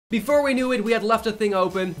Before we knew it, we had left the thing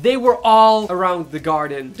open. They were all around the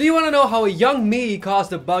garden. Do you want to know how a young me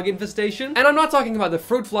caused a bug infestation? And I'm not talking about the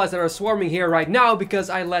fruit flies that are swarming here right now because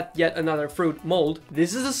I let yet another fruit mold.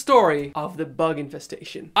 This is a story of the bug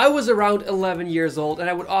infestation. I was around 11 years old and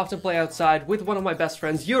I would often play outside with one of my best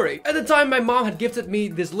friends, Yuri. At the time, my mom had gifted me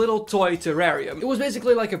this little toy terrarium. It was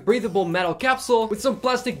basically like a breathable metal capsule with some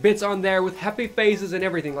plastic bits on there with happy faces and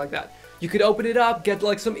everything like that. You could open it up, get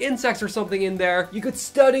like some insects or something in there. You could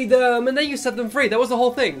study them and then you set them free. That was the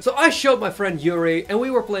whole thing. So I showed my friend Yuri and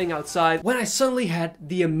we were playing outside when I suddenly had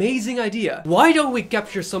the amazing idea. Why don't we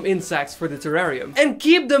capture some insects for the terrarium and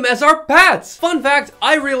keep them as our pets? Fun fact,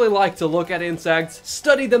 I really like to look at insects,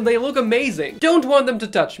 study them, they look amazing. Don't want them to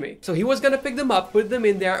touch me. So he was gonna pick them up, put them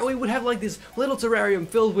in there, and we would have like this little terrarium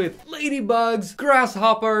filled with ladybugs,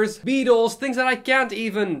 grasshoppers, beetles, things that I can't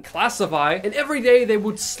even classify. And every day they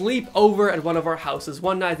would sleep over at one of our houses.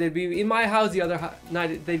 One night they'd be in my house, the other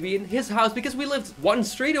night they'd be in his house because we lived one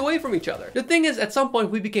street away from each other. The thing is, at some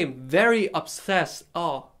point we became very obsessed.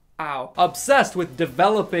 Obsessed with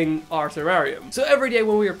developing our terrarium. So every day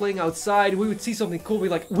when we were playing outside, we would see something cool, we'd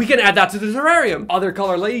be like, we can add that to the terrarium. Other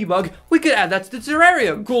color ladybug, we could add that to the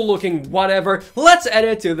terrarium. Cool looking whatever, let's add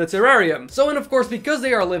it to the terrarium. So, and of course, because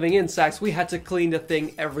they are living insects, we had to clean the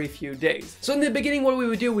thing every few days. So in the beginning, what we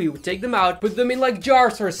would do, we would take them out, put them in like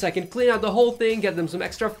jars for a second, clean out the whole thing, get them some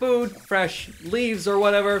extra food, fresh leaves or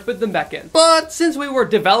whatever, put them back in. But since we were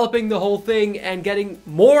developing the whole thing and getting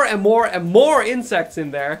more and more and more insects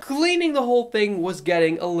in there, cleaning the whole thing was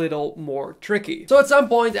getting a little more tricky. So at some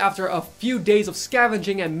point, after a few days of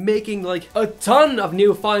scavenging and making like a ton of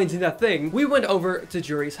new finds in that thing, we went over to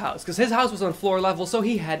Yuri's house because his house was on floor level, so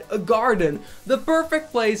he had a garden. The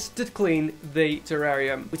perfect place to clean the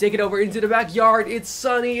terrarium. We take it over into the backyard. It's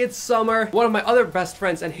sunny, it's summer. One of my other best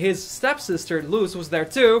friends and his stepsister, Luz, was there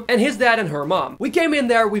too, and his dad and her mom. We came in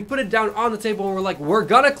there, we put it down on the table and we're like, we're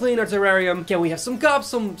gonna clean our terrarium. Can we have some cups,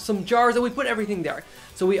 some jars, and we put everything there.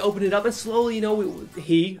 So we opened it up and slowly, you know,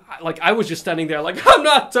 I was just standing there like, I'm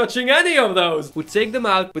not touching any of those. We'd take them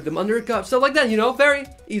out, put them under a cup, stuff like that, you know, very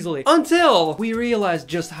easily. Until we realized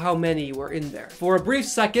just how many were in there. For a brief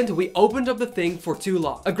second, we opened up the thing for too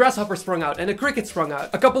long. A grasshopper sprung out and a cricket sprung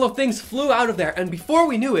out. A couple of things flew out of there, and before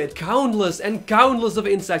we knew it, countless and countless of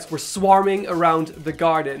insects were swarming around the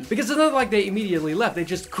garden. Because it's not like they immediately left, they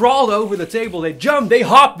just crawled over the table, they jumped, they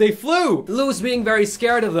hopped, they flew. Luz, being very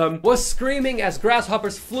scared of them, was screaming as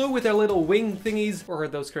grasshoppers flew with their little wing thingies, or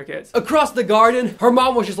those crickets, across the garden. Her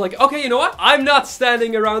mom was just like, okay, you know what? I'm not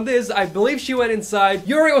standing around this. I believe she went inside.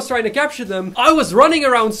 Yuri was trying to capture them. I was running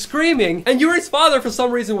around screaming, and Yuri's father, for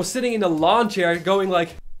some reason, was sitting in a lawn chair going like,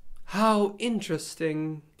 how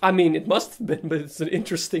interesting. I mean, it must have been, but it's an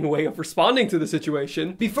interesting way of responding to the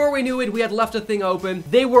situation. Before we knew it, we had left the thing open.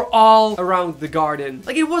 They were all around the garden.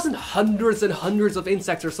 Like, it wasn't hundreds and hundreds of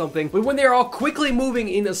insects or something, but when they're all quickly moving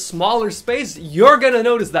in a smaller space, you're gonna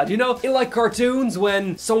notice that, you know? In like cartoons,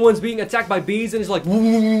 when someone's being attacked by bees and it's like,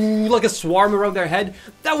 woo, like a swarm around their head,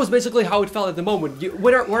 that was basically how it felt at the moment.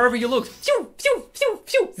 Wherever you looked,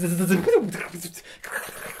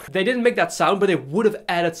 they didn't make that sound, but they would have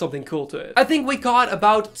added something cool to it. I think we caught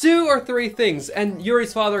about 2 or 3 things, and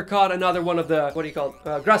Yuri's father caught another one of the, what do you call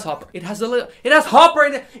it, grasshopper. It has hopper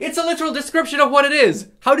in it. It's a literal description of what it is.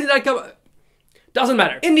 How did that come? Doesn't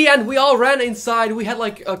matter. In the end, we all ran inside. We had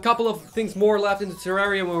like a couple of things more left in the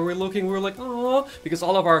terrarium when we were looking. We were like, oh, because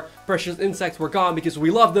all of our precious insects were gone because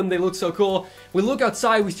we love them. They look so cool. We look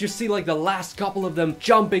outside, we just see like the last couple of them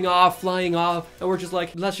jumping off, flying off, and we're just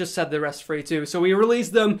like, let's just set the rest free too. So we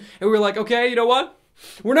released them, and we were like, okay, you know what?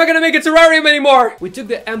 We're not gonna make a terrarium anymore! We took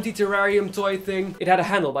the empty terrarium toy thing. It had a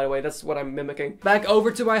handle, by the way. That's what I'm mimicking. Back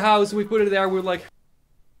over to my house. We put it there. We were like,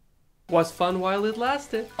 was fun while it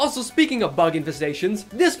lasted. Also, speaking of bug infestations,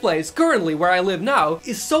 this place, currently where I live now,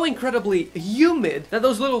 is so incredibly humid that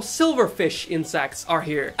those little silverfish insects are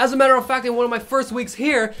here. As a matter of fact, in one of my first weeks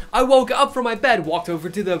here, I woke up from my bed, walked over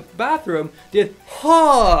to the bathroom, did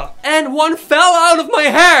and one fell out of my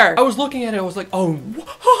hair! I was looking at it, I was like,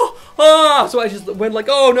 oh, so I just went like,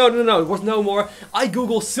 oh, no, it was no more. I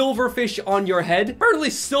Googled silverfish on your head. Apparently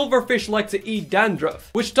silverfish like to eat dandruff,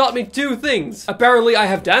 which taught me 2 things. Apparently I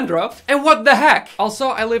have dandruff, and what the heck? Also,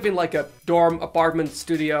 I live in like a dorm, apartment,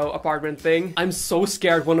 studio, apartment thing. I'm so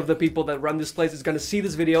scared one of the people that run this place is gonna see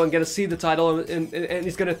this video and gonna see the title and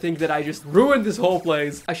he's gonna think that I just ruined this whole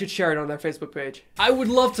place. I should share it on their Facebook page. I would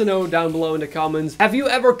love to know down below in the comments, have you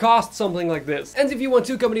ever caused something like this? And if you want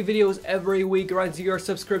 2 comedy videos every week right into your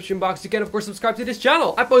subscription box, you can of course subscribe to this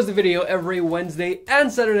channel. I post a video every Wednesday and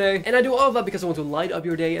Saturday, and I do all of that because I want to light up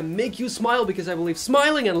your day and make you smile, because I believe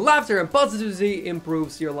smiling and laughter and positivity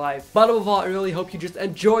improves your life. But above all, I really hope you just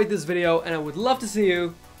enjoyed this video, and I would love to see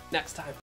you next time.